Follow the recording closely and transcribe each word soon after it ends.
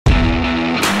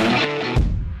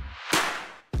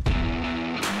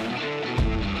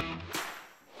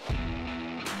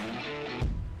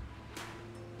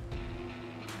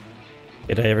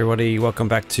G'day everybody, welcome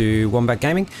back to Wombat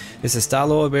Gaming. This is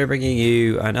Starlord. We're bringing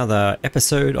you another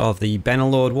episode of the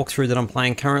Bannerlord walkthrough that I'm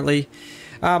playing currently.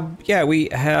 We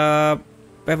have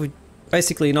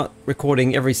basically not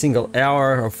recording every single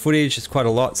hour of footage. It's quite a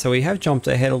lot, so we have jumped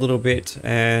ahead a little bit,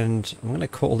 and I'm going to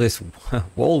call this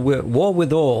War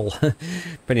with All.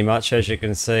 Pretty much, as you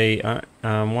can see.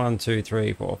 1, 2,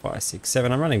 3, 4, 5, 6,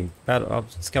 7. I'm running about.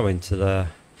 Let's go into the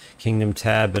Kingdom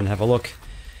tab and have a look.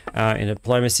 In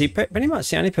diplomacy, pretty much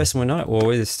the only person we're not at war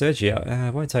with is Sturgia.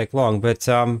 It won't take long, but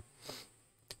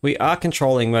we are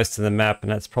controlling most of the map,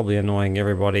 and that's probably annoying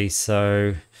everybody.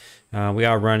 So we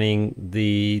are running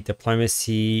the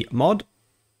diplomacy mod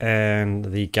and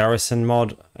the garrison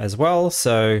mod as well.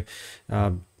 So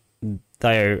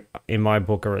they, in my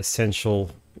book, are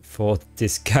essential for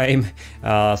this game,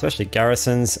 especially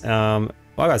garrisons.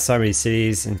 I've got so many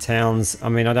cities and towns. I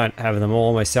mean, I don't have them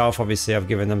all myself. Obviously, I've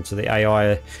given them to the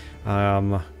AI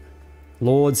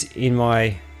lords in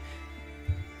my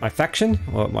faction,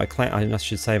 or my clan. I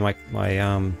should say my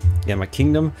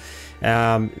kingdom.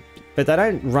 But they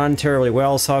don't run terribly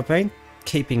well, so I've been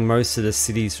keeping most of the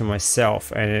cities for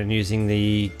myself and using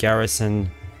the garrison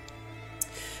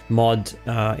mod,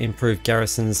 improved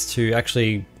garrisons to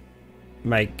actually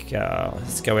make.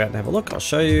 Let's go out and have a look. I'll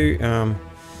show you.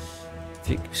 If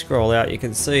you scroll out, you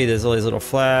can see there's all these little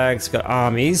flags, got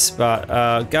armies, but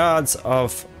guards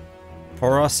of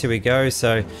Poros, here we go.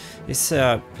 So this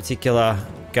particular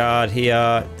guard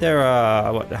here, there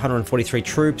are, 143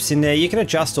 troops in there. You can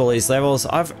adjust all these levels.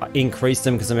 I've increased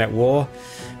them because I'm at war.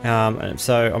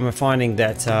 So I'm finding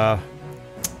that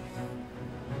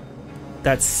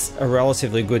that's a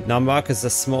relatively good number, because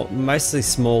the mostly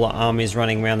smaller armies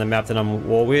running around the map that I'm at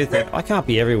war with. I can't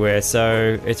be everywhere,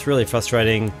 so it's really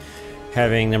frustrating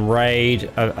having them raid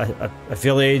a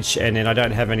village, and then I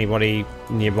don't have anybody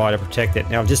nearby to protect it.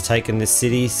 Now I've just taken the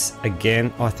cities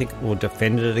again, I think, or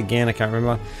defended it again, I can't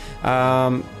remember.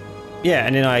 Yeah,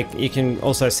 and then you can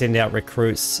also send out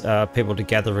recruits, people to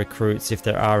gather recruits if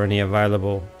there are any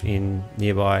available in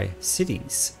nearby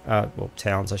cities, well,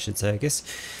 towns I should say, I guess.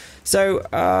 So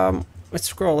let's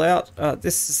scroll out.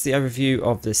 This is the overview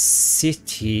of the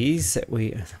cities that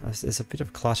there's a bit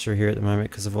of cluster here at the moment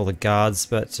because of all the guards,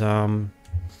 but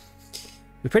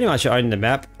we pretty much own the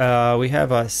map. We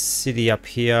have a city up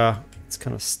here. It's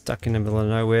kind of stuck in the middle of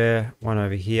nowhere. One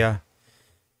over here,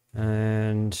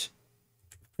 and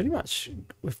pretty much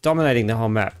we're dominating the whole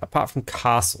map apart from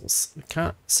castles. We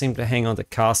can't seem to hang on to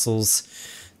castles.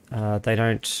 They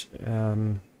don't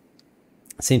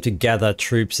seem to gather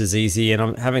troops as easy, and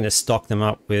I'm having to stock them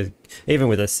up with, even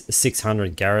with a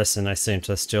 600 garrison, they seem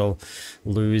to still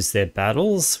lose their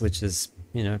battles, which is,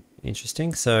 you know,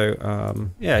 interesting. So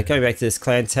yeah, going back to this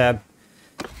clan tab,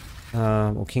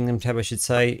 or kingdom tab I should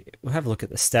say, we'll have a look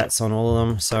at the stats on all of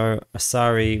them. So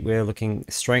Asari, we're looking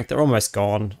strength, they're almost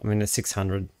gone. I mean, they're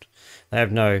 600, they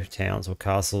have no towns or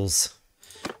castles.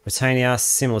 Britannia,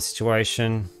 similar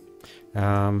situation. You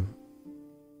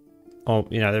know,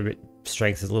 they're a bit,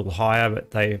 strength is a little higher, but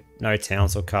they no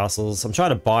towns or castles. I'm trying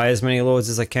to buy as many lords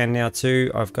as I can now too.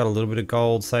 I've got a little bit of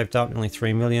gold saved up, only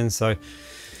 3 million, so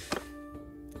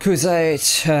Crusade,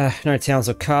 no towns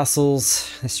or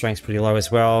castles. Their strength's pretty low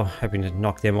as well, hoping to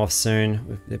knock them off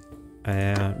soon. With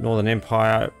the Northern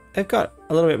Empire, they've got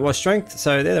a little bit more strength,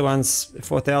 so they're the ones,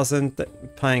 4,000,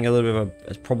 playing a little bit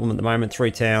of a problem at the moment. 3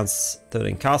 towns,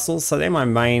 13 castles, so they're my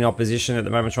main opposition at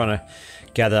the moment, trying to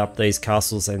gather up these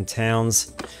castles and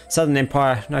towns. Southern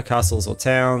Empire, no castles or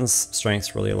towns,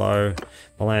 strength's really low.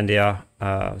 Bollandia,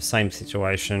 same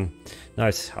situation, no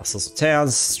castles or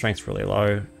towns, strength's really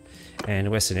low.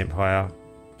 And Western Empire,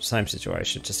 same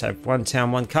situation, just have 1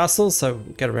 town, 1 castle, so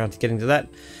we'll get around to getting to that.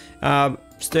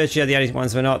 Sturgia, the only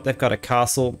ones we're not, they've got a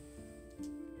castle.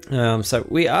 So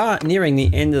we are nearing the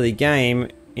end of the game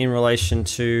in relation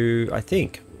to, I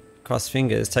think, cross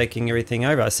fingers, taking everything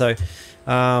over. So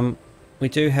we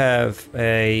do have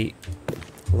a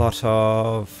lot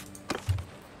of,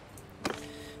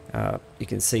 you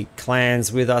can see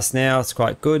clans with us now. It's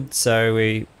quite good. So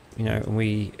we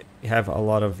have a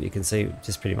lot of, you can see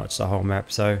just pretty much the whole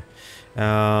map. So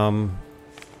total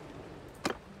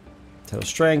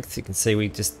strength, you can see we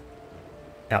just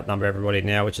outnumber everybody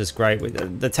now, which is great.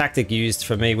 The tactic used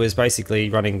for me was basically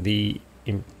running the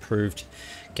improved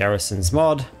garrisons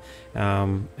mod,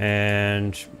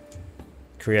 and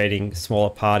creating smaller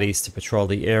parties to patrol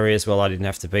the areas. Well, I didn't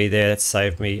have to be there. That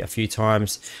saved me a few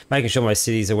times. Making sure my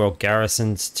cities are well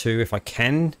garrisoned too, if I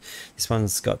can. This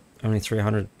one's got only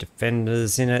 300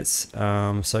 defenders in it.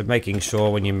 So making sure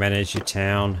when you manage your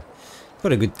town,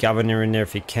 put a good governor in there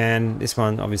if you can. This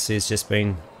one obviously has just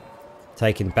been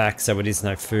taken back, so it is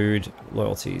no food.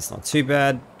 Loyalty is not too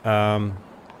bad.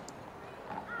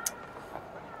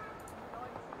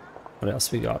 What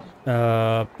else we got?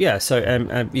 Yeah, so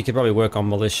you could probably work on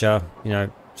militia, you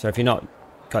know, so if you're not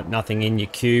got nothing in your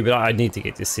queue, but I need to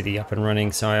get this city up and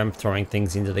running, so I'm throwing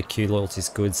things into the queue. Loyalty's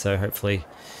good, so hopefully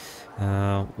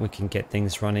we can get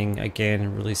things running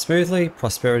again really smoothly.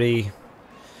 Prosperity,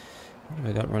 what have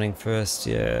we got running first?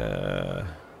 Yeah,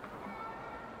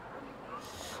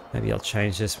 maybe I'll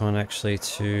change this one actually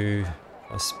to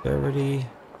prosperity.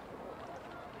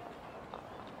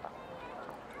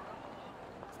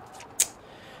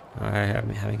 I'm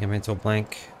having a mental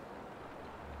blank.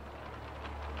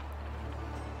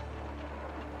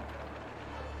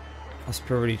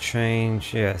 Prosperity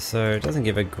change, yeah, so it doesn't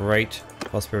give a great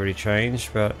prosperity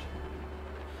change, but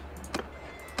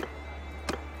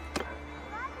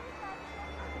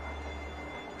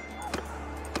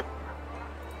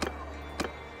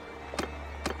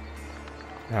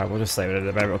we'll just leave it at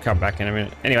the moment. We'll come back in a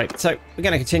minute. Anyway, so we're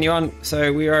going to continue on.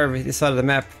 So we are over this side of the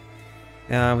map.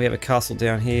 We have a castle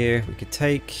down here we could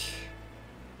take.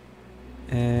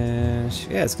 And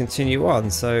yeah, let's continue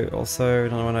on. So also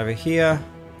another one over here.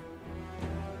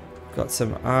 Got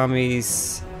some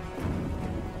armies.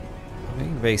 We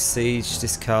can besiege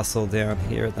this castle down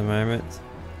here at the moment.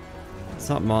 It's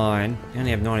not mine. We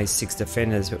only have 96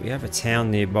 defenders, but we have a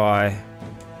town nearby.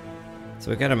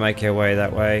 So we're going to make our way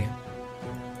that way.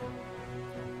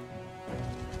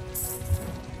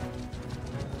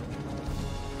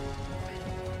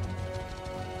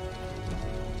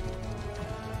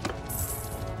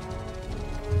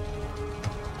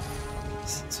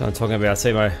 So I'm talking about,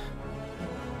 see my...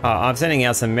 I'm sending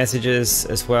out some messages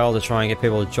as well to try and get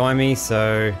people to join me,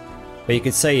 so... But you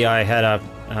could see I had a...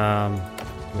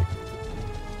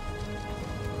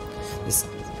 this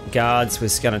guards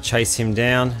was going to chase him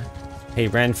down. He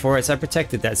ran for it, so I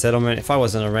protected that settlement. If I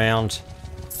wasn't around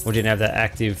or didn't have that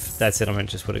active, that settlement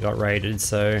just would have got raided,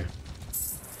 so...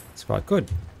 It's quite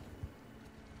good.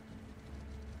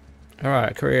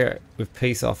 Alright, career with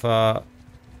peace offer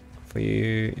for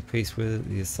you. Peace with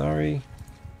the Asari.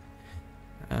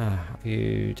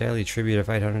 You daily tribute of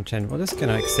 810. We're just going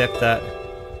to accept that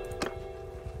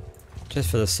just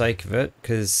for the sake of it,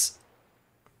 because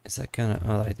is that going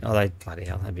to... Oh, they bloody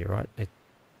hell, that'd be right.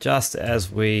 Just as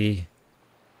we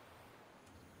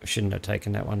shouldn't have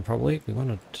taken that one probably. We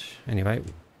wanted... Anyway,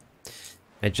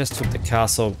 they just took the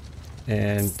castle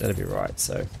and that'd be right,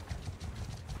 so...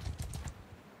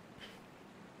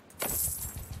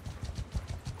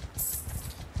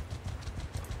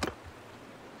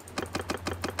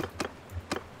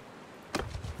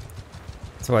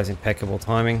 It's always impeccable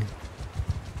timing.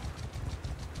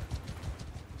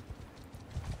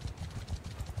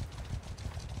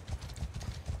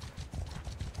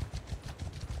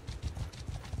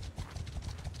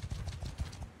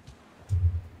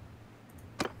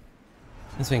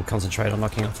 Let's we can concentrate on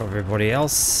knocking off everybody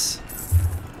else.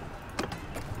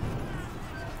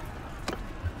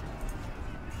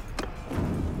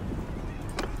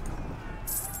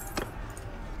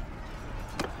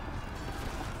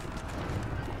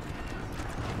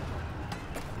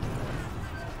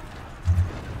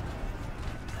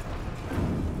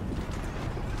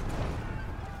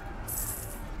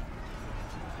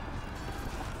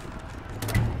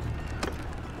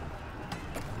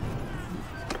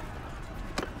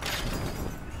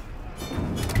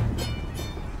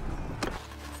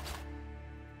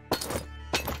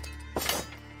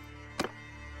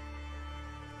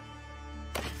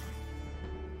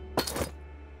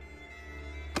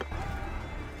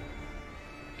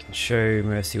 Show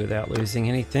mercy without losing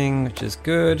anything, which is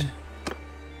good.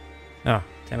 Oh,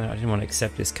 damn it, I didn't want to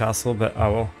accept this castle, but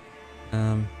oh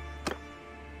well.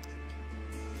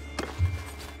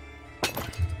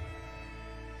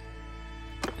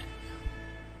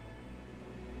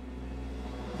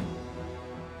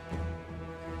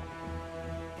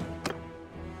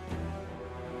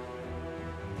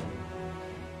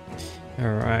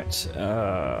 Alright,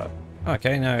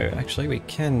 okay, no, actually we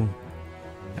can...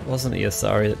 It wasn't the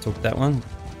Asari that took that one.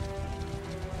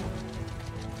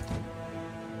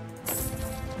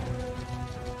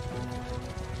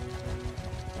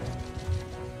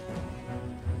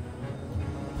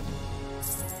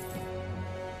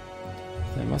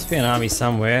 There must be an army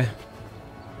somewhere.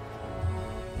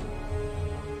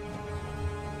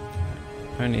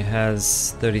 Only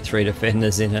has 33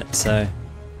 defenders in it, so...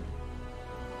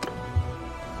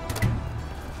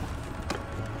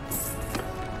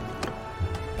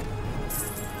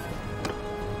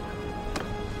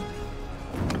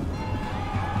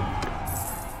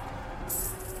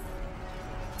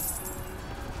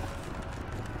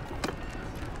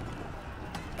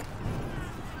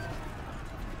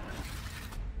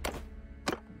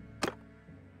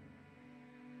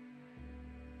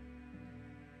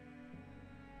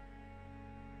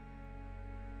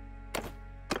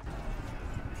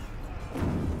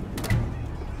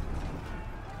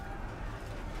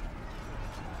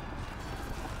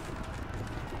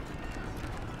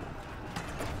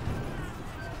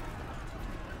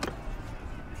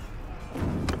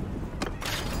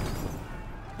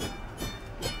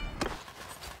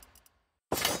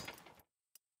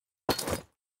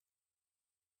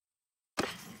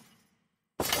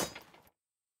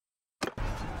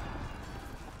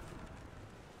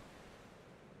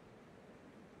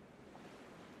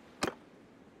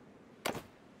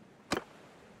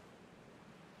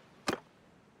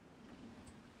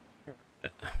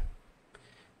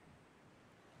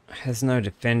 Has no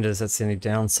defenders, that's the only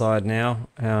downside now.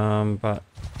 But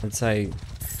I'd say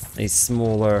these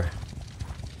smaller...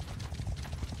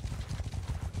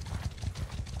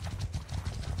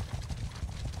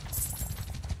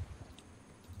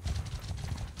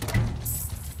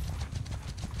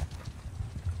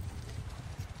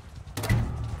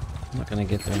 I'm not going to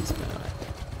get them to...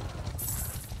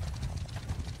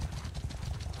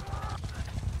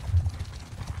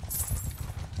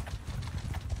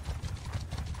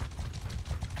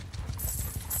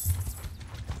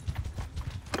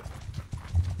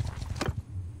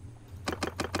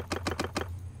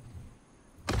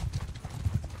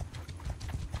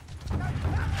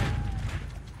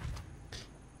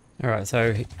 Alright,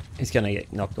 so he's going to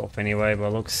get knocked off anyway by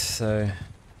looks, so...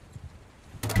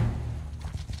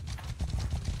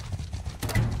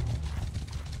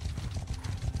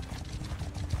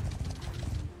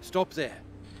 Stop there.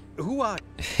 Who are...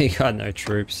 He got no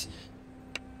troops.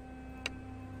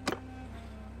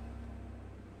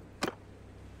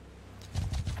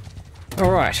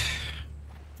 Alright.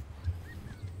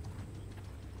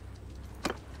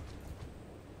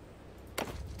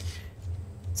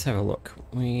 Let's have a look.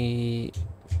 We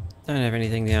don't have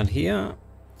anything down here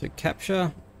to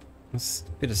capture. There's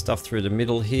a bit of stuff through the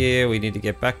middle here we need to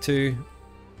get back to.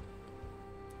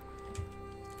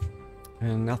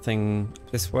 And nothing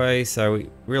this way, so we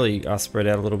really are spread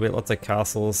out a little bit. Lots of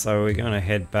castles, so we're going to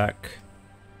head back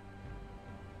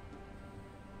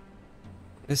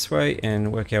this way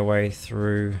and work our way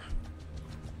through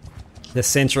the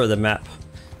center of the map.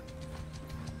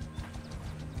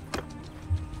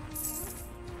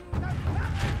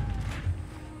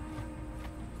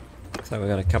 So we've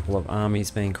got a couple of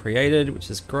armies being created, which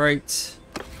is great.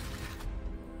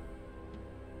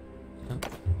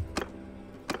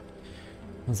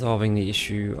 Resolving the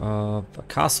issue of a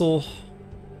castle.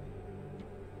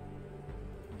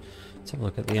 Let's have a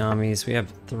look at the armies. We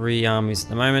have 3 armies at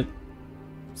the moment.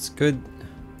 It's good.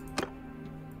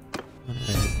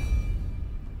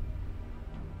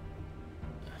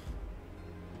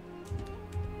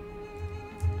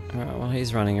 Alright, well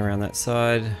he's running around that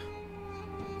side.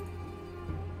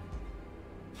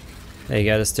 There you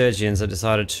go, the Sturgians have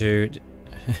decided to...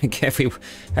 if we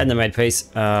hadn't made peace,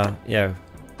 yeah.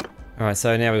 Alright,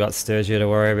 so now we've got Sturgia to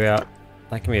worry about.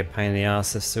 That can be a pain in the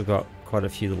ass. They've still got quite a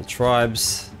few little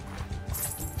tribes.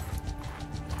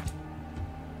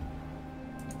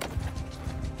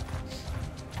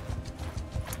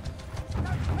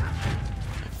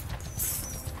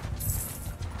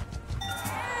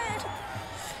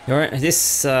 Alright,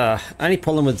 this only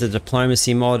problem with the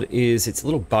diplomacy mod is it's a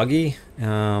little buggy.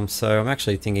 So I'm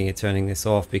actually thinking of turning this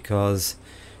off because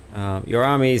your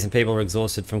armies and people are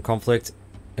exhausted from conflict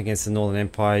against the Northern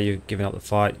Empire. You've given up the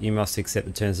fight. You must accept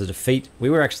the terms of defeat. We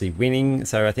were actually winning,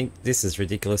 so I think this is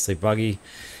ridiculously buggy.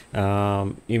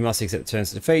 You must accept the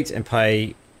terms of defeat and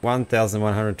pay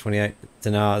 1,128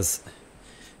 dinars,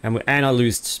 and I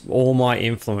lose all my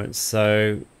influence.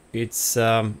 So it's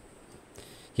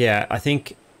yeah, I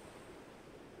think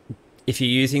if you're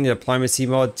using the diplomacy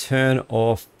mod, turn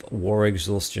off war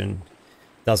exhaustion.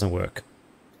 Doesn't work.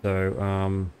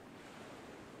 So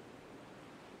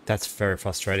that's very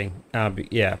frustrating.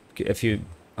 But yeah, if you,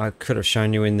 I could have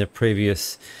shown you in the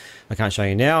previous, I can't show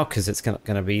you now because it's going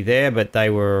to be there, but they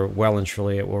were well and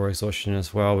truly at war exhaustion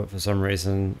as well, but for some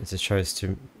reason it just shows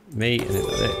to me, and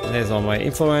there's all my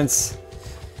influence.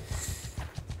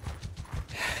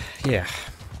 Yeah,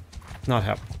 not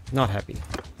happy.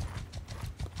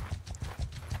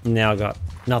 Now I've got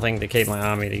nothing to keep my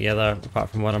army together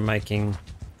apart from what I'm making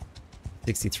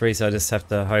 63, so I just have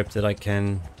to hope that I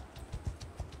can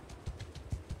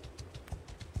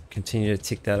continue to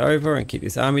tick that over and keep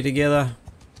this army together.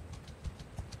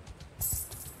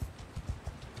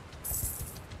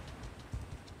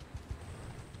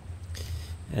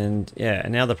 And yeah,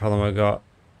 another problem I've got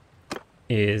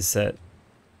is that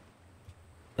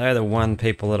they're the one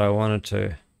people that I wanted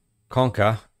to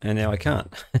conquer, and now I can't.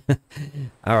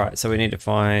 Alright, so we need to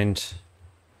find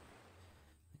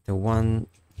the one,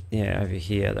 yeah, over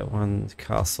here, that one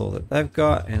castle that they've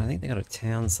got, and I think they got a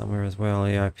town somewhere as well,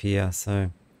 yeah, up here,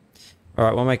 so...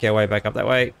 Alright, we'll make our way back up that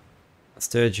way.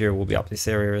 Sturgia will be up this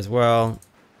area as well.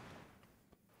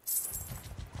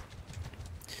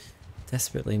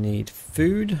 Desperately need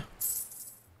food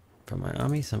from my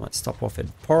army, so I might stop off at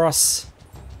Poros.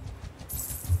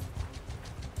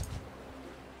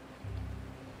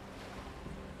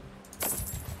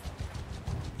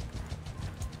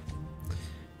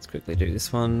 Let's quickly do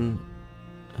this one.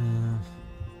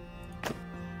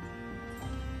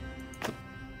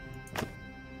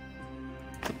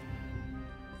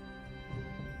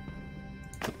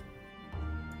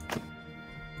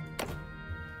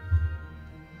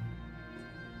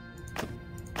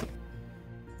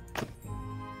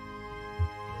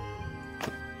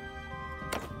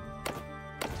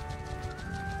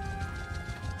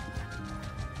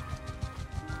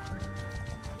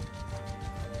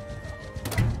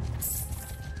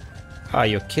 Oh,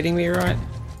 you're kidding me, right?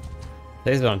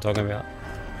 There's what I'm talking about.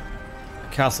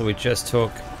 The castle we just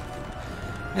took.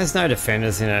 There's no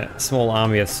defenders in it. A small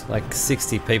army of like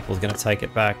 60 people is going to take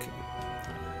it back.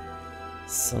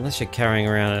 So unless you're carrying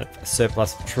around a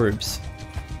surplus of troops.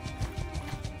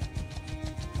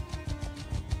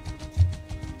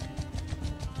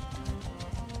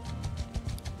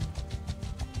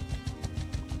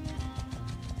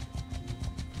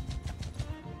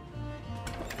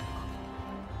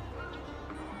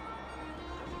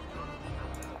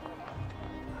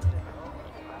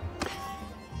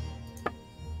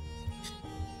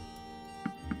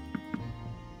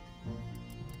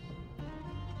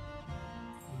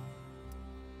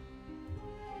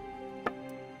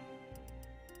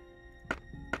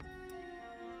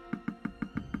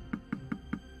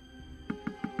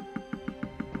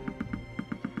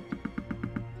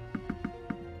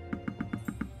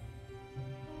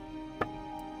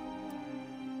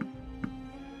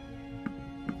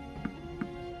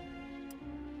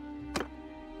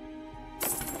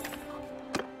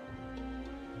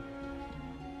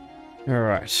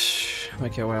 Alright,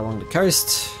 make our way along the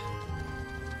coast.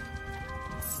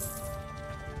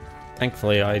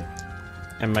 Thankfully I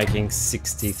am making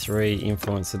 63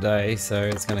 influence a day, so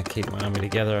it's going to keep my army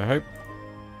together, I hope.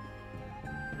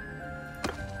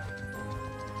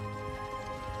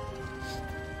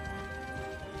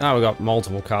 Oh, we've got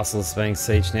multiple castles being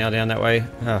sieged now down that way.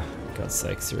 Oh, God's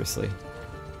sake, seriously.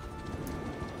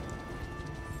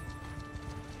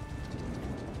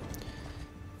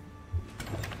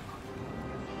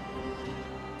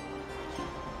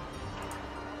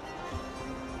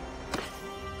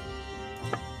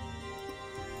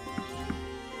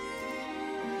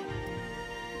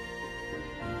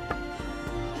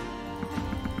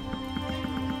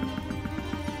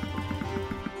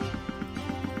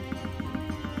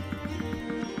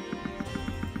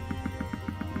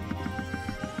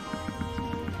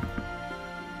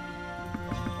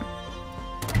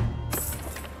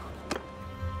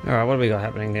 Alright, what do we got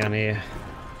happening down here?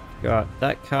 Got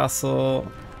that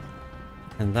castle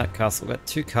and that castle. We've got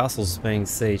two castles being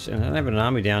sieged, and I don't have an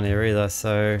army down here either,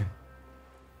 so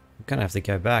I'm gonna have to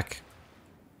go back.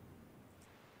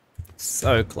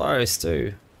 So close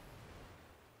too.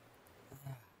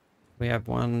 We have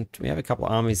a couple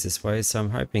of armies this way, so I'm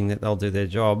hoping that they'll do their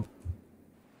job.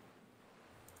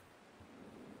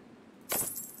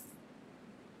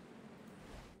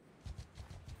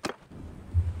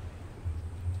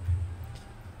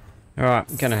 Alright,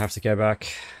 I'm gonna have to go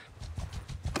back.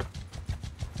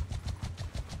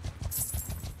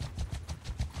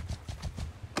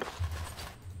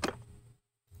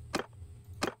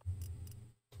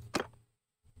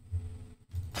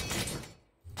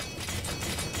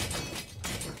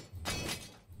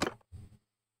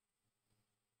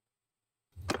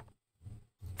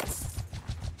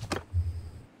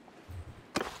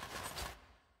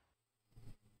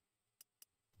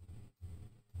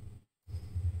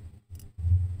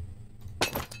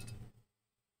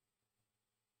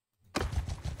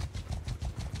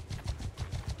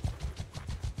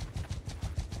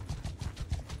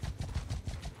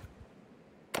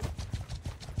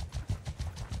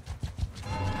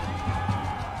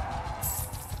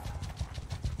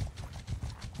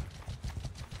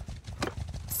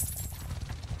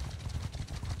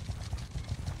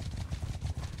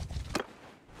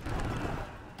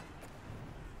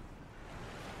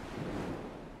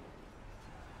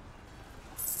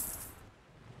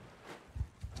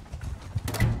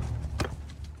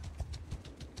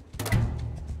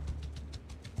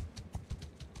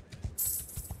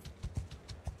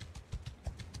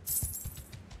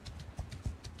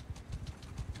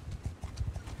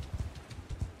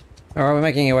 Alright, we're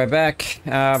making our way back.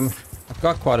 I've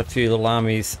got quite a few little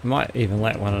armies. Might even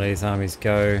let one of these armies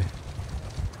go.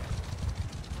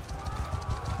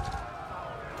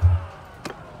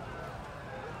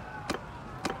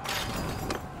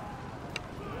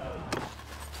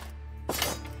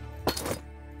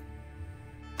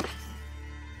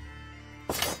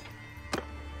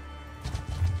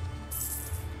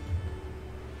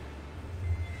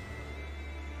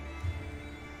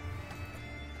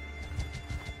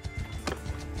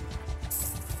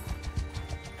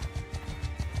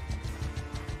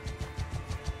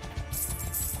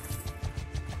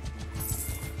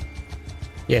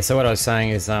 Yeah, so what I was saying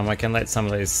is I can let some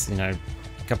of these, a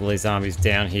couple of these armies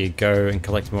down here go and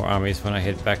collect more armies when I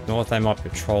head back north. They might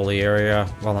patrol the area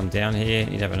while I'm down here,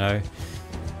 you never know.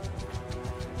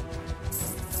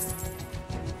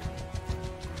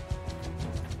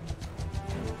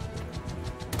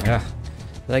 Yeah,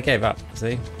 they gave up,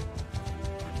 see?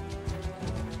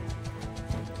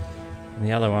 And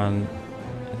the other one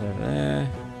Over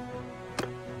there.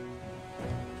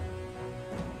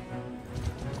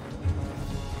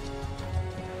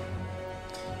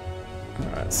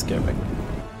 Alright, let's go back.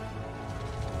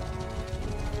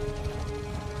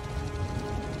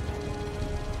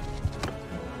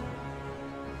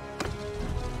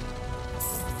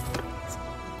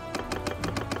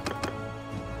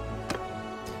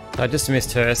 I just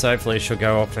missed her, so hopefully she'll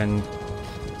go off and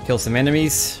kill some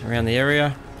enemies around the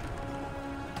area.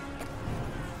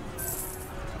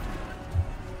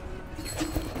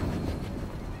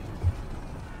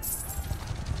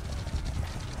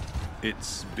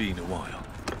 It's been a while.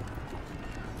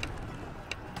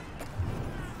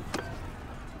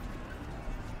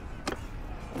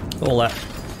 All that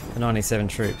for 97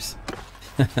 troops.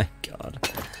 God.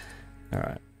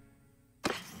 Alright.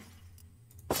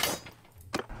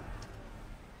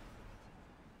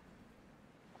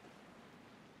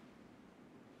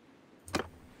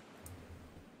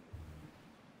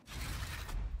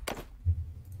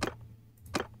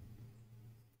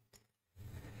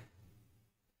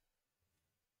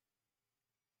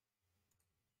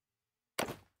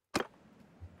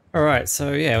 Alright,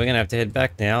 so yeah, we're gonna have to head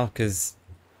back now because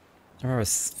there are a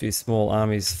few small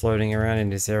armies floating around in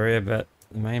this area, but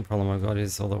the main problem I've got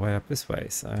is all the way up this way,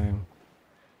 so...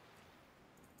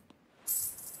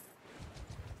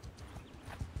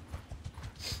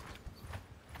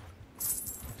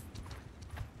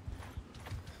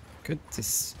 Could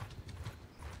disband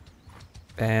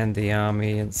the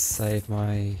army and save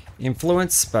my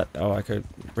influence, but oh, I could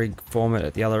reform it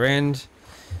at the other end.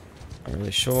 Not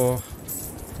really sure.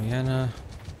 Rihanna.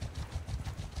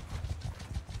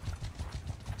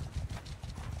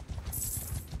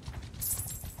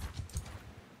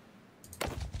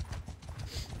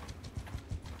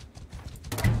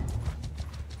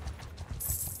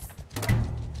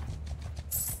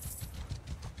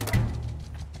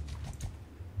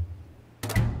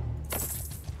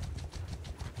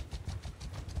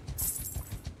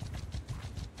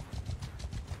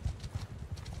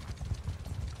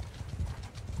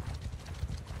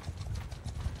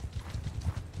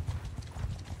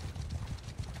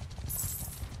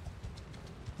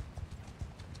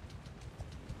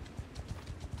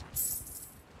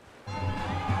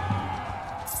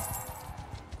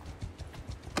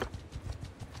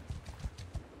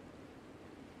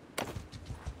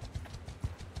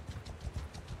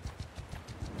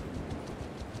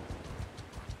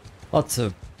 Lots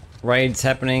of raids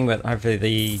happening, but hopefully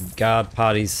the guard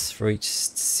parties for each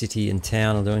city and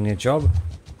town are doing their job.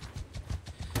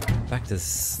 Back to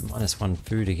 -1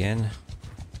 food again.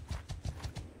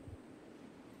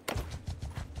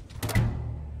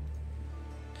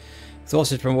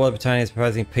 Exhausted from war, Britannia is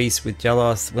proposing peace with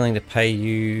Jealous, willing to pay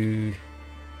you...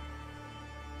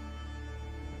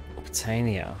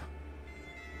 Britannia.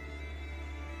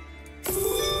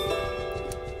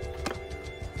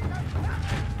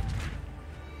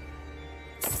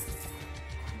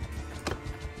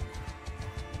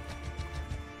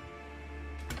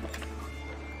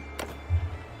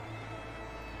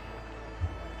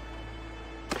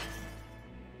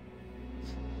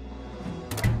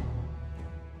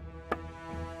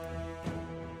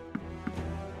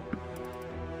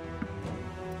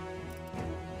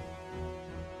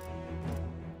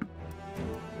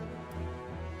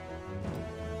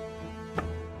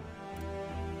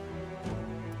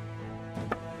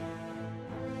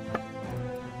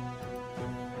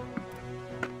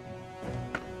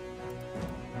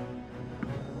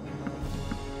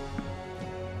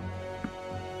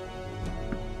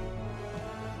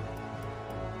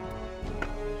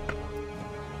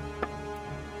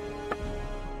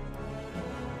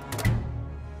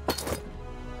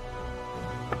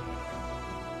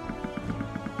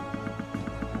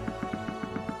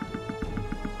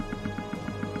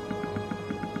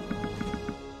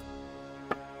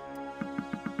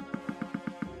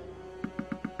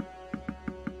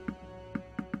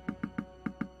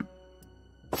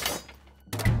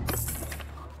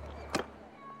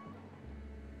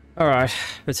 Alright,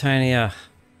 Britannia.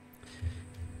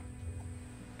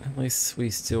 At least we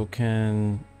still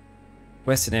can...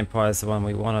 Western Empire is the one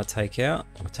we want to take out.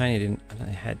 Britannia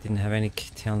didn't have any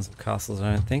towns or castles,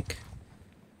 I don't think.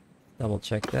 Double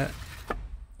check that.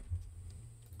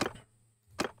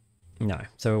 No,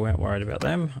 so we weren't worried about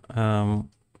them.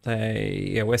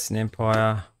 Yeah, Western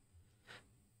Empire.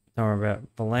 Don't worry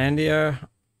about Valandia.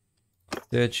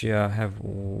 Sturgia have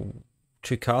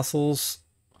 2 castles.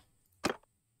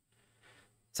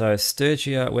 So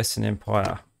Sturgia, Western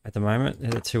Empire at the moment,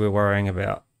 they're the 2 we're worrying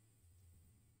about.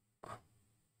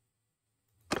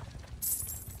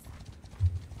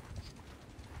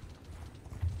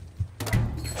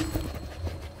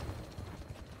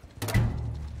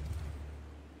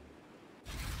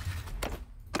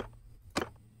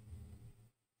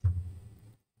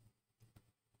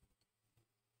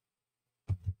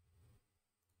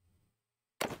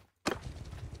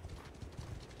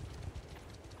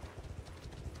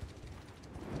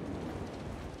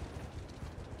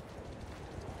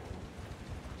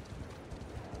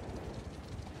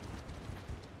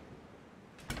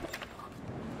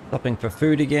 Stopping for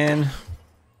food again.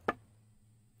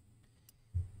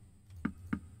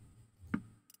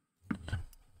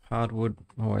 Hardwood,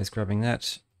 always grabbing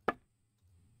that.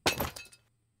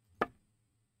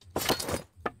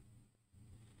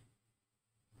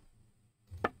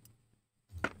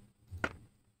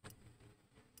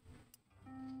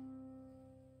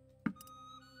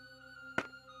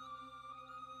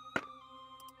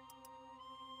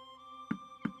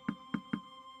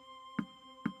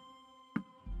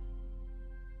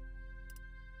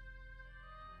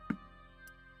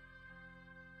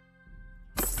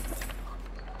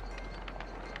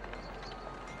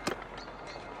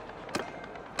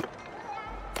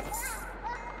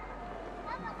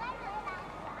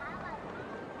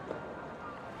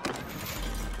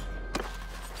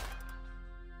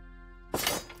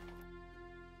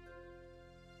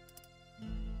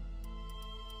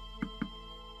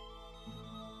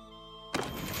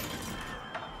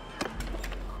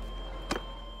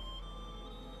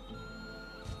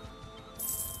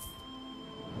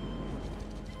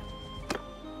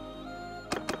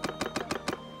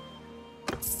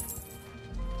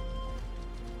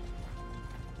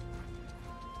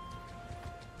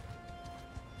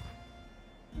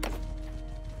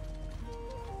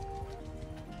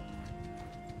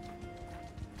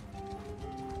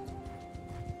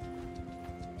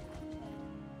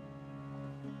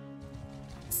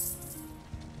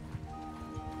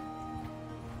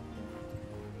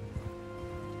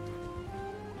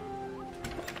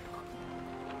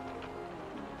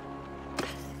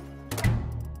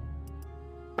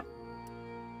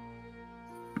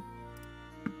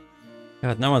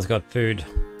 God, no one's got food.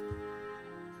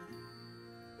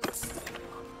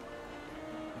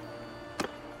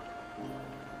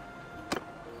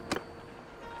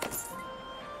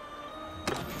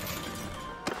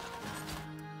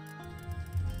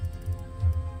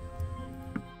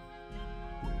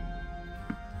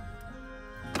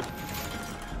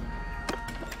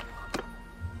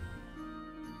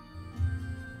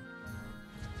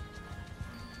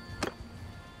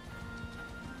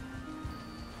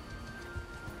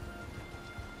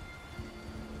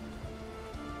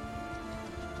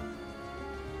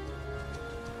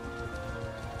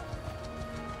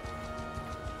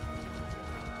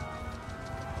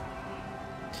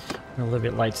 A little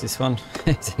bit late to this one.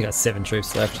 So you got 7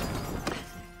 troops left.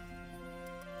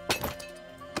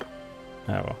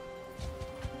 Oh well.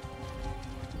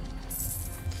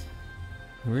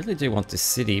 I really do want this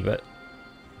city, but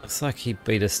looks like he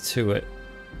beat us to it.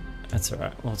 That's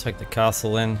alright. We'll take the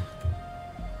castle then.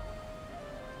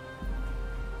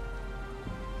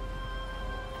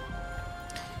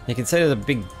 You can see there's a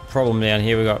big problem down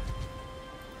here. We've got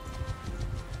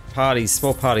parties,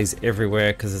 small parties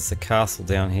everywhere because it's a castle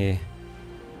down here.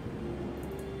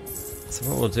 So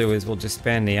what we'll do is we'll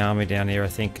disband the army down here. I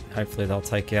think hopefully they'll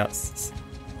take out.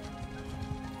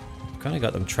 Kind of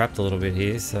got them trapped a little bit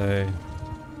here, so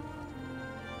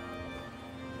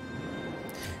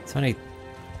it's only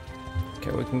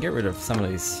okay. We can get rid of some of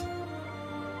these.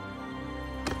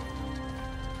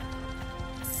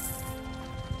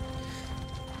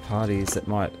 Parties that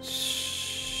might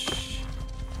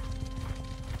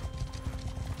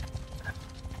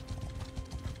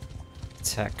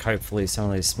attack hopefully some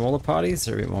of these smaller parties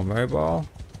that are a bit more mobile.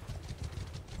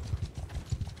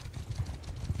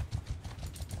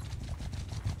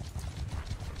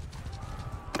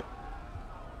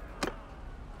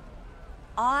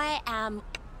 I am...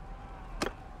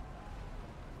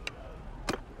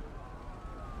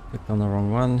 Clicked on the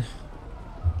wrong one.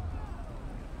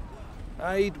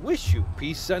 I'd wish you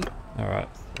peace and... Alright,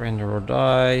 surrender or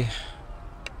die.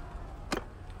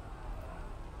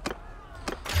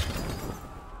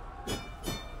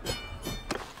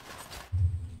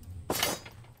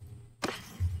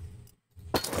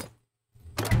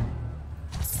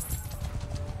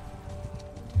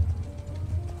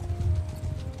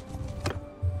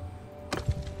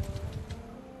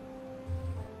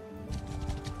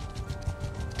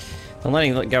 I'm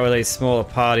letting it go with these smaller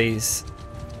parties.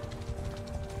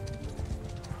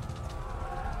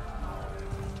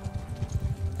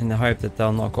 In the hope that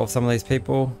they'll knock off some of these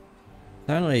people.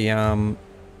 There's only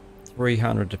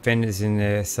 300 defenders in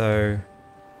there, so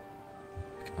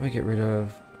can we get rid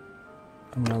of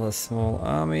another small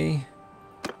army?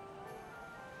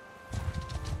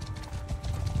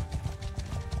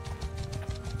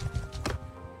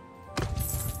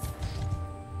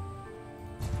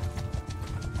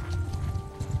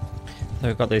 So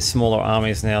we've got these smaller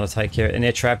armies now to take care of, and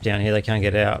they're trapped down here, they can't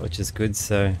get out, which is good,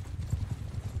 so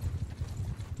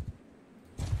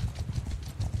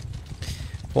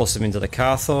force them into the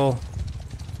castle.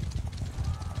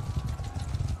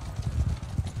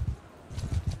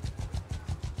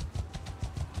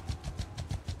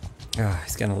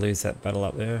 going to lose that battle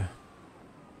up there.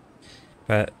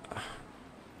 But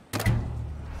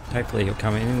hopefully he'll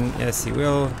come in. Yes, he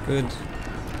will. Good.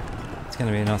 It's going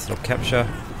to be a nice little capture.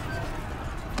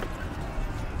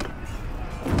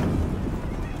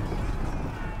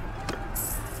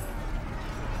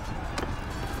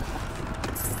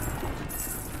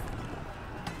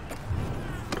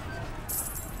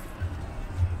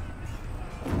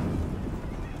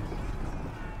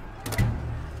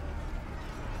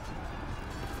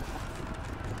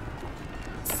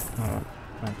 Oh,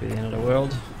 won't be the end of the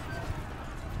world.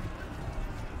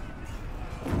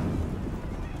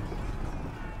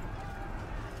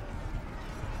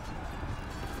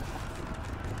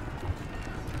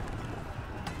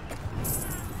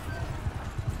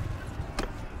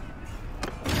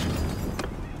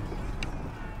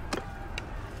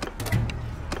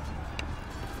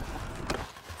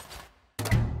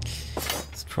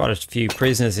 There's quite a few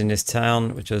prisoners in this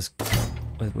town, which was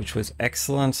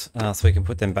excellent, so we can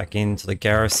put them back into the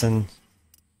garrison.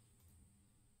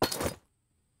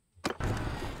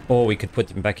 Or we could put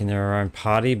them back in their own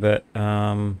party, but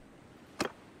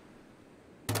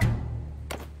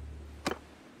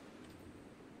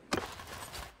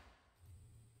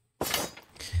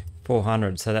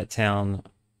 400, so that town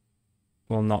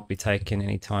will not be taken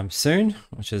anytime soon,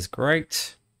 which is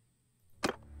great.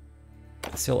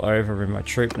 Still over in my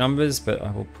troop numbers, but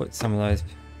I will put some of those,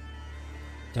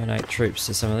 donate troops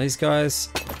to some of these guys.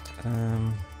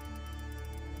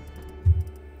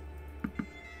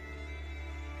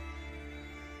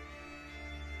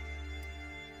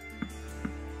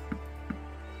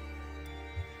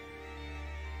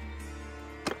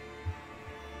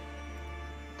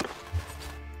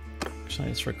 Actually,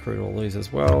 let's recruit all these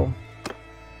as well.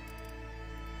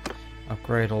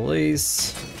 Upgrade all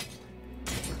these.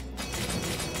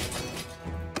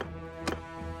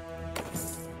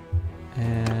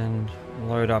 And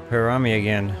load up her army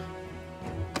again.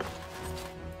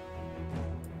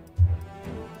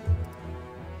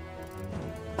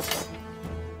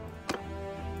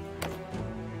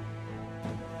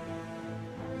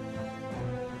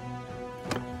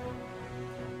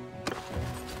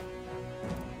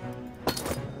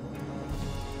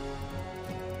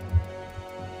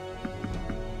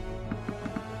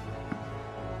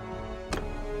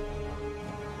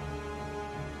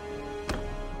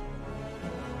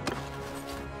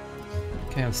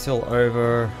 Okay, I'm still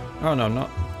over. Oh no, I'm not.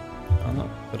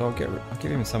 But I'll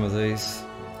give him some of these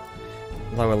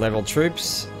lower level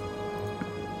troops.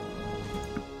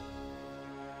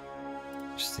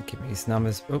 Just to give me his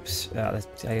numbers. Oops, I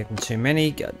gave him too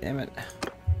many. God damn it.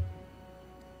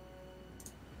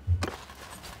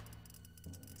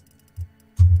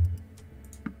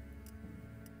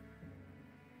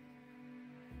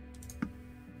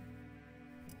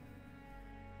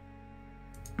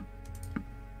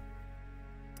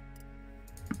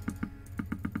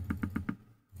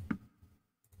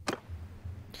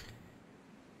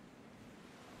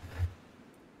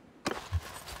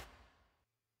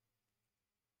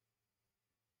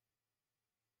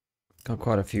 Got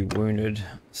quite a few wounded,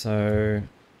 so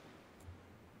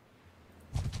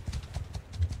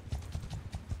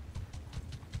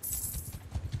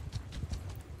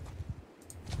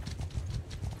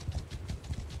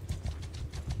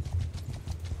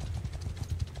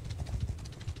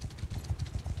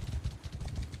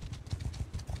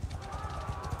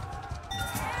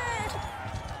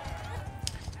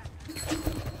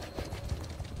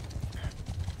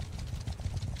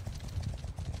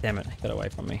damn it, got away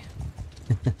from me.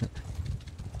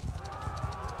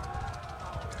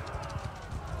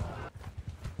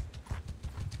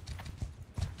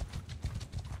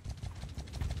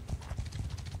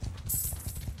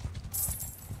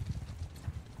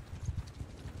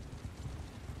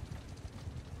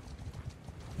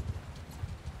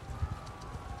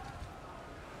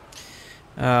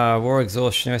 War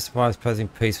exhaustion, no supplies posing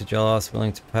peace with Jalas,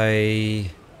 willing to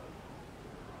pay.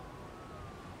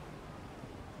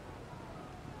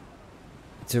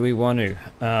 Do we want to?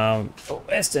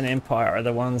 Western Empire are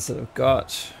the ones that have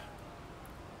got.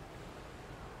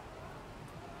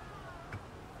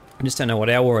 I just don't know what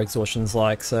our war exhaustion's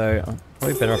like, so I'm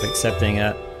probably better off accepting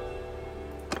it.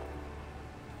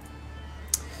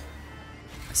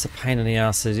 It's a pain in the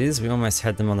ass it is. We almost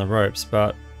had them on the ropes,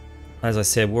 but as I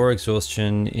said, war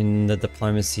exhaustion in the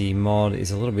diplomacy mod is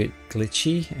a little bit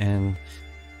glitchy, and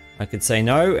I could say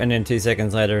no, and then 2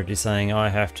 seconds later it'd be saying I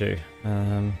have to.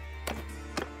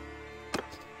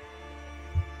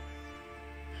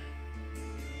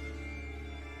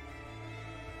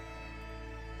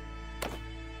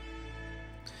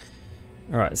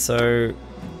 Alright, so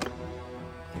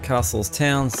castles,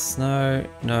 towns, no,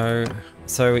 no.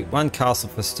 So one castle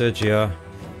for Sturgia.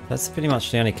 That's pretty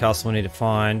much the only castle we need to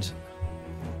find.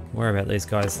 Worry about these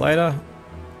guys later.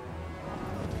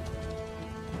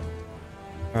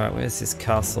 Alright, where's this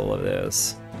castle of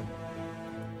theirs?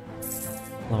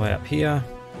 All the way up here.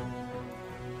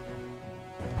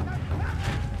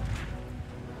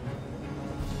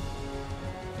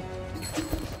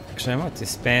 Actually, I might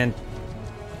disband.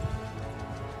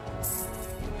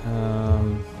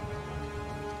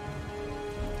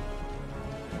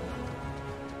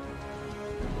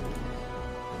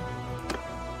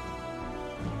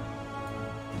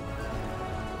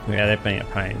 Yeah, they're being a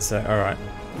pain, so alright.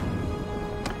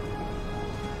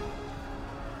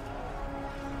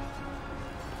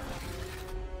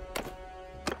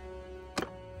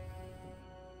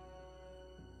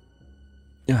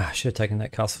 Ah, I should have taken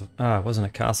that castle. Ah, it wasn't a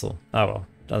castle. Oh well,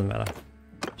 doesn't matter.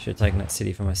 Should have taken that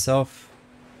city for myself.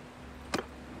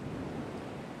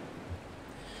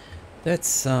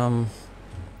 Let's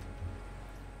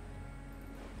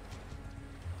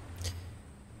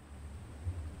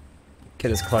get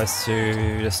as close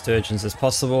to the Sturgeons as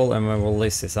possible, and we'll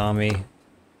release this army.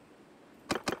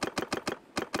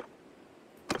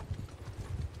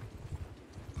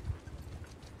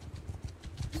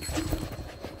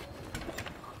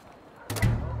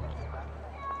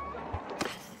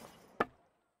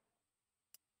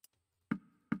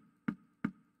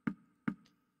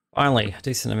 Finally, a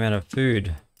decent amount of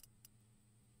food.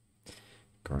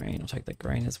 Grain, I'll take that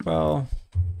grain as well.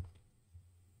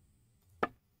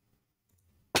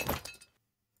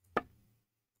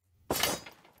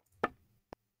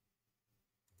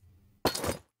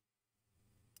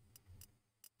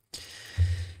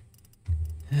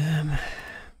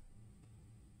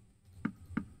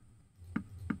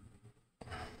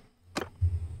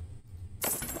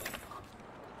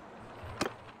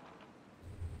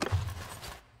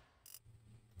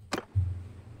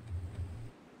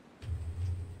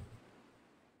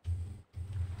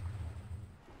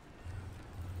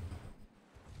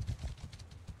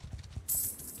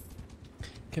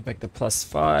 Get back to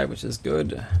 +5, which is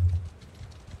good.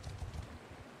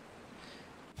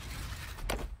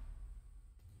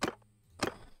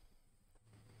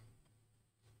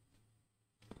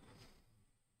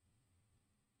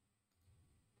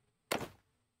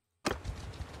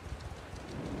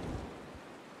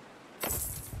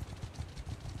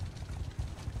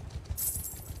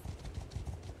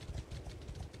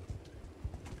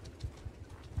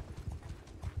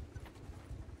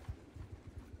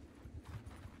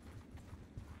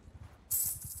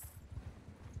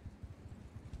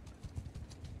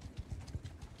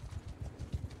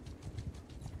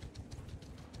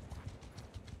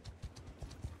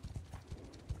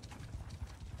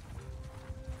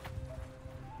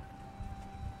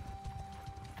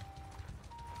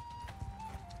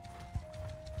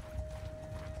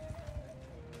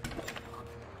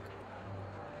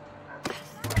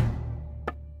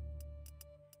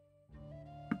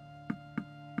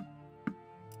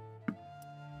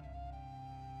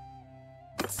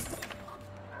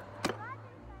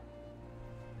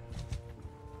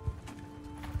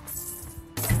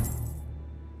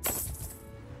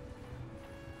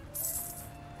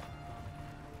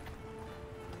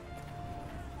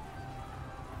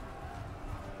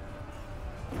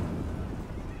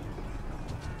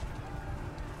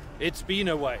 It's been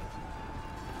a while.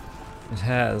 It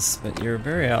has, but you're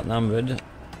very outnumbered,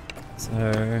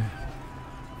 so...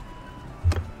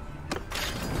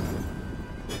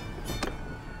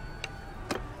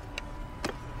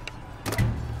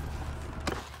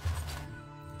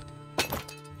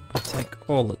 I'll take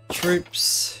all the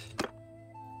troops.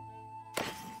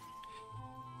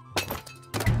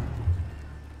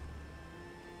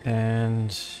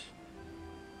 And...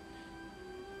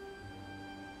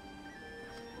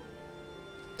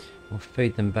 we'll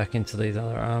feed them back into these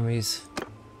other armies.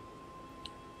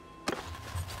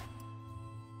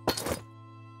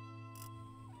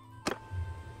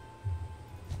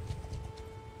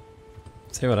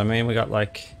 See what I mean? We got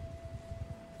like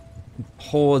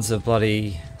hordes of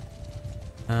bloody...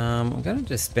 I'm going to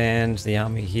disband the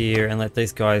army here and let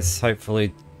these guys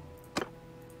hopefully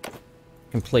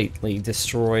completely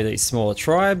destroy these smaller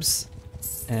tribes,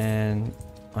 and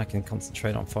I can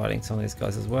concentrate on fighting some of these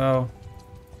guys as well.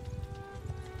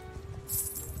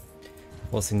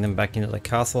 Forcing them back into the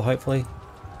castle, hopefully.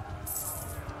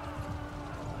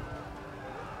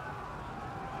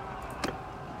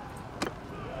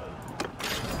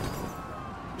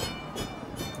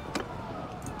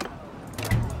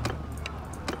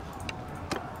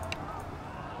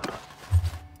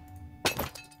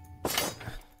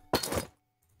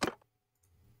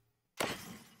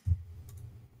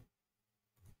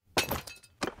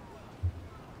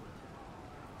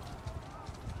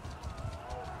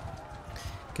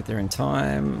 Get there in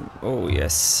time. Oh,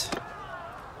 yes.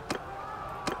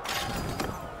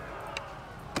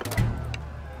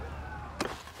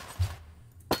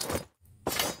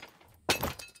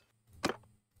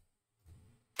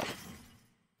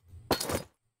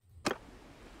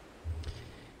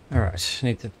 Alright,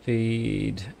 need to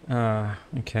feed...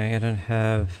 okay, I don't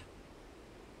have...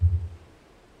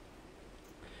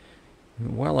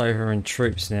 I'm well over in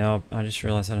troops now. I just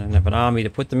realised I don't have an army to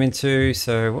put them into,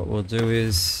 so what we'll do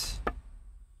is...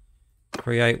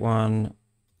 create one.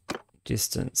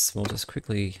 Distance. We'll just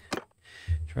quickly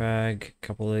drag a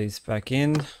couple of these back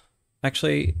in.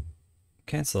 Actually,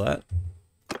 cancel that.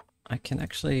 I can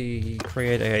actually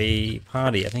create a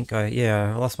party. I think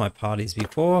I lost my parties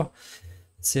before.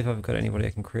 Let's see if I've got anybody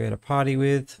I can create a party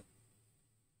with.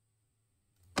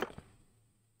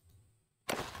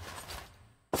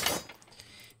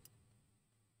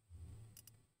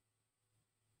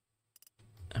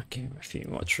 I'll give him a few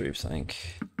more troops, I think.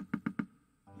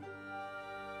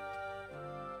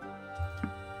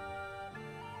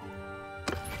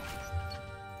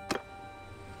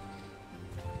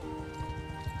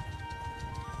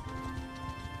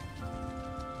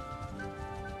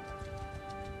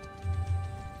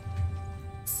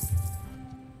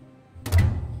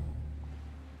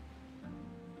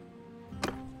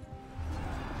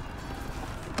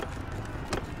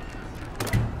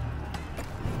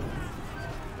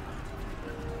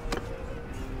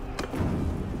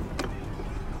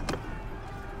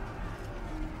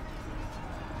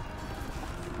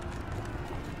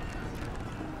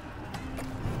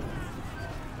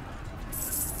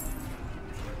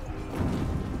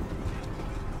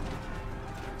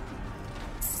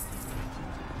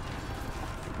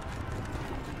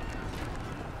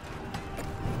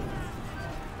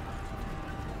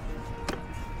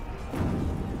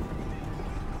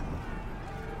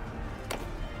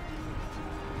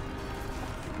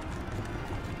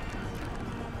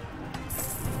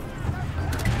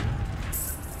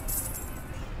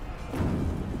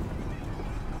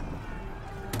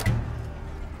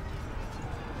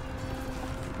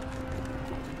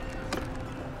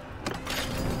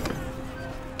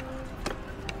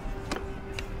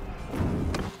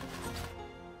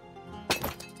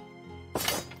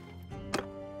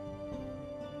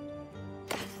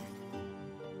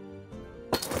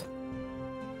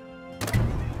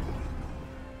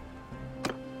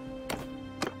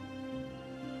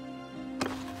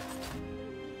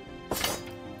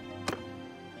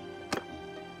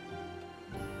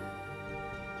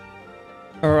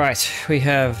 Alright, we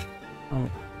have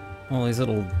all these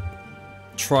little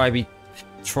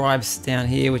tribes down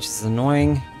here, which is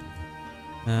annoying.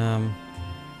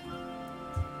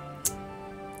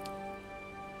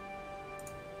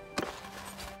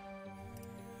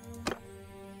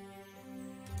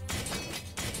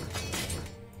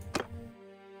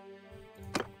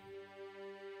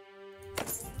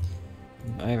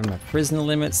 Over my prisoner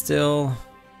limit still.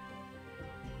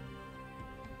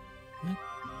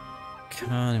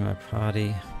 Can't in my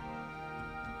party.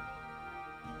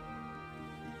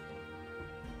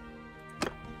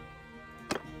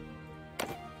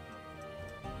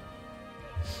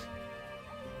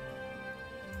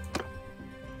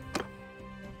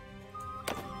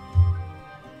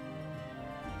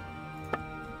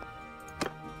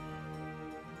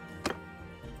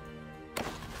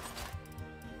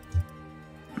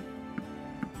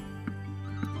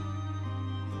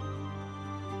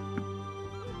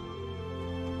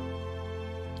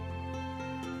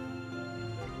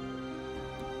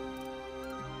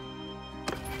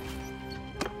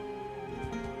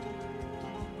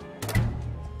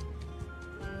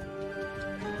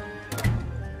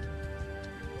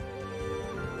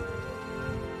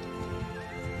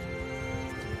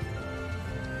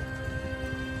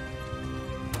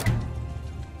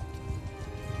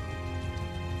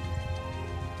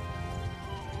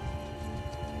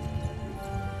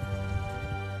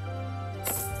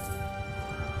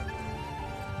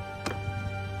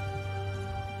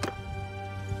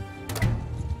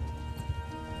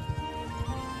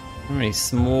 So many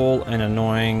small and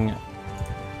annoying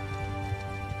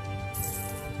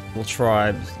little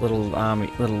tribes, little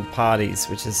army, little parties,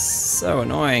 which is so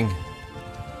annoying.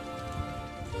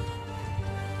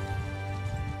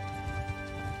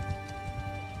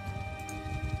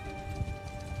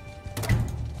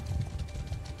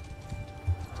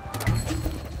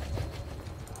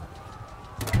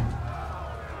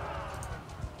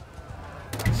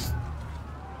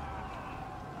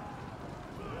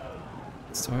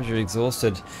 Soldier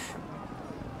exhausted.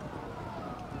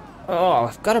 Oh,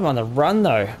 I've got him on the run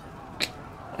though.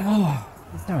 Oh,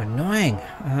 it's so annoying.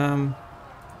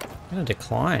 I'm going to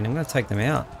decline. I'm going to take them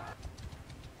out.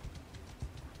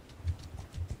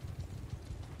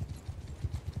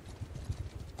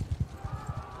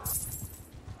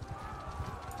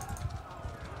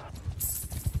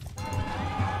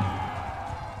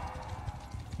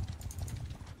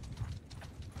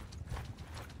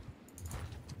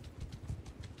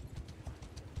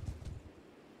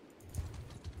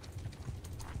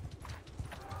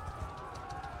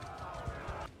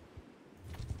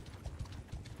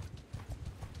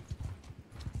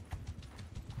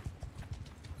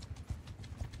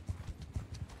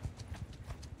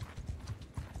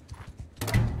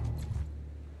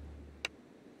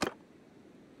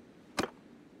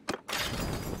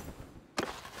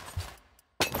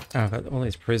 Oh, I've got all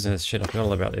these prisoners. Shit, I forgot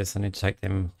all about this. I need to take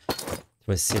them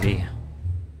to a city.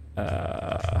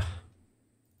 Let's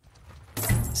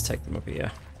take them up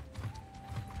here.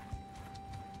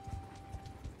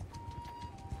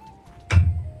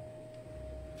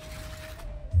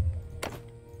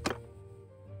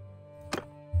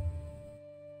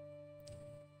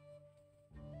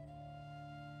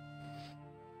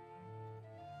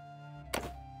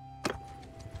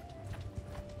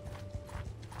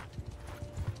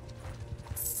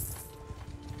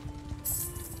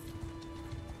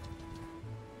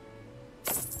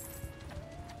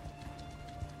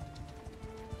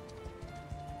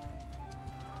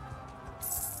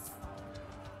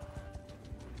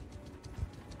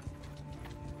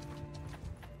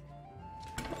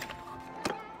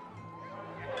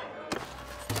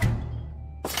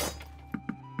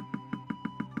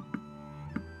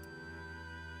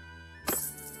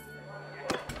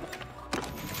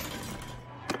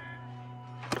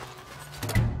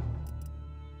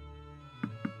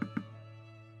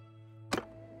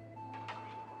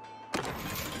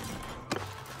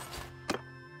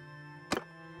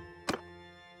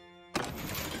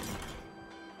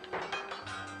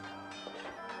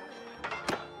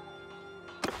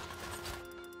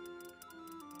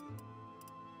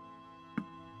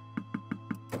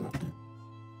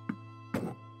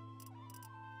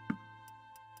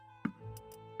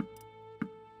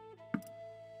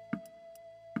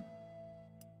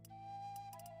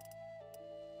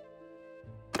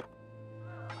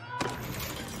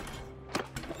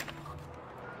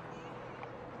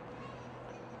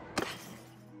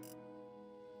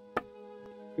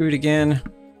 Do it again.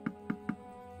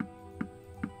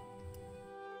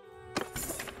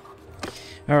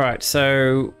 Alright,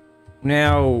 so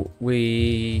now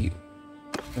we're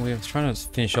trying to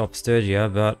finish off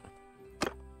Sturgia, but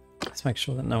let's make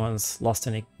sure that no one's lost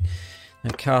any. No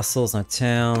castles, no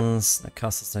towns, no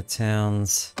castles, no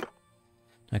towns.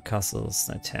 No castles,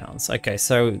 no towns. Okay,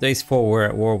 so these four we're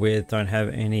at war with don't have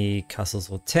any castles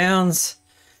or towns.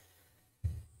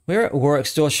 We're at war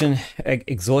exhaustion.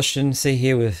 See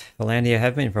here with Hollandia,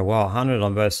 have been for a while, 100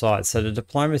 on both sides. So the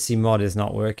diplomacy mod is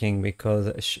not working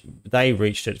because they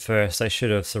reached it first. They should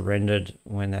have surrendered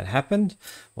when that happened,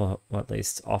 or at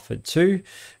least offered to,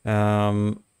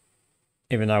 even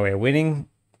though we're winning.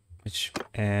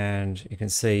 And you can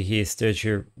see here,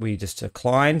 Sturgia, we just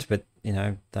declined, but you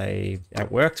know they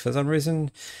outworked for some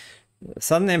reason.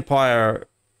 Southern Empire,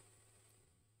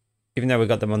 even though we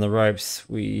got them on the ropes,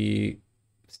 we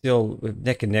still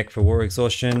neck and neck for war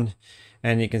exhaustion.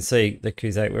 And you can see the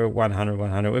Crusade, we're 100,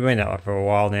 100. We've been that way for a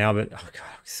while now, but oh god,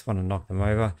 I just want to knock them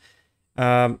over.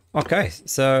 Okay,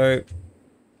 so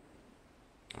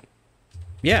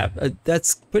yeah,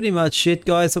 that's pretty much it,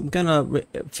 guys. I'm gonna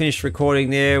finish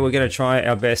recording there. We're gonna try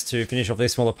our best to finish off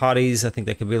these smaller parties. I think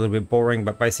they could be a little bit boring,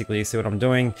 but basically you see what I'm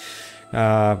doing.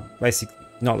 Basically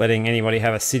not letting anybody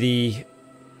have a city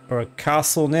or a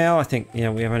castle now. I think, you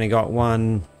know, we've only got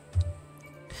one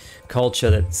culture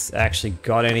that's actually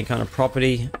got any kind of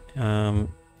property. That's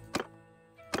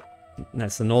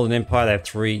the Northern Empire. They have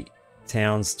 3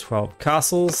 towns, 12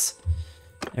 castles.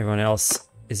 Everyone else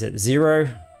is at 0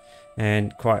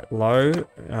 and quite low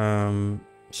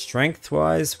strength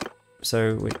wise.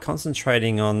 So we're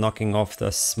concentrating on knocking off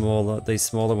these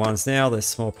smaller ones now, the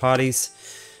small parties.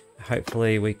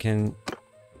 Hopefully we can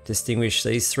distinguish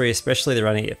these 3, especially they're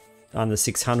only under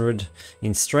 600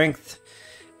 in strength.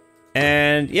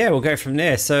 And yeah, we'll go from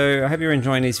there. So I hope you're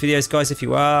enjoying these videos, guys. If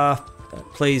you are,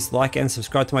 please like and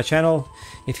subscribe to my channel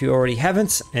if you already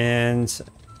haven't, and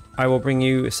I will bring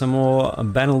you some more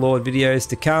Bannerlord videos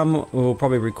to come. We'll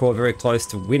probably record very close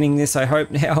to winning this, I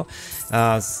hope now.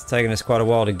 It's taken us quite a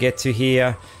while to get to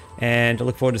here, and I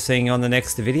look forward to seeing you on the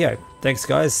next video. Thanks,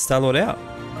 guys. Starlord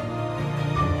out.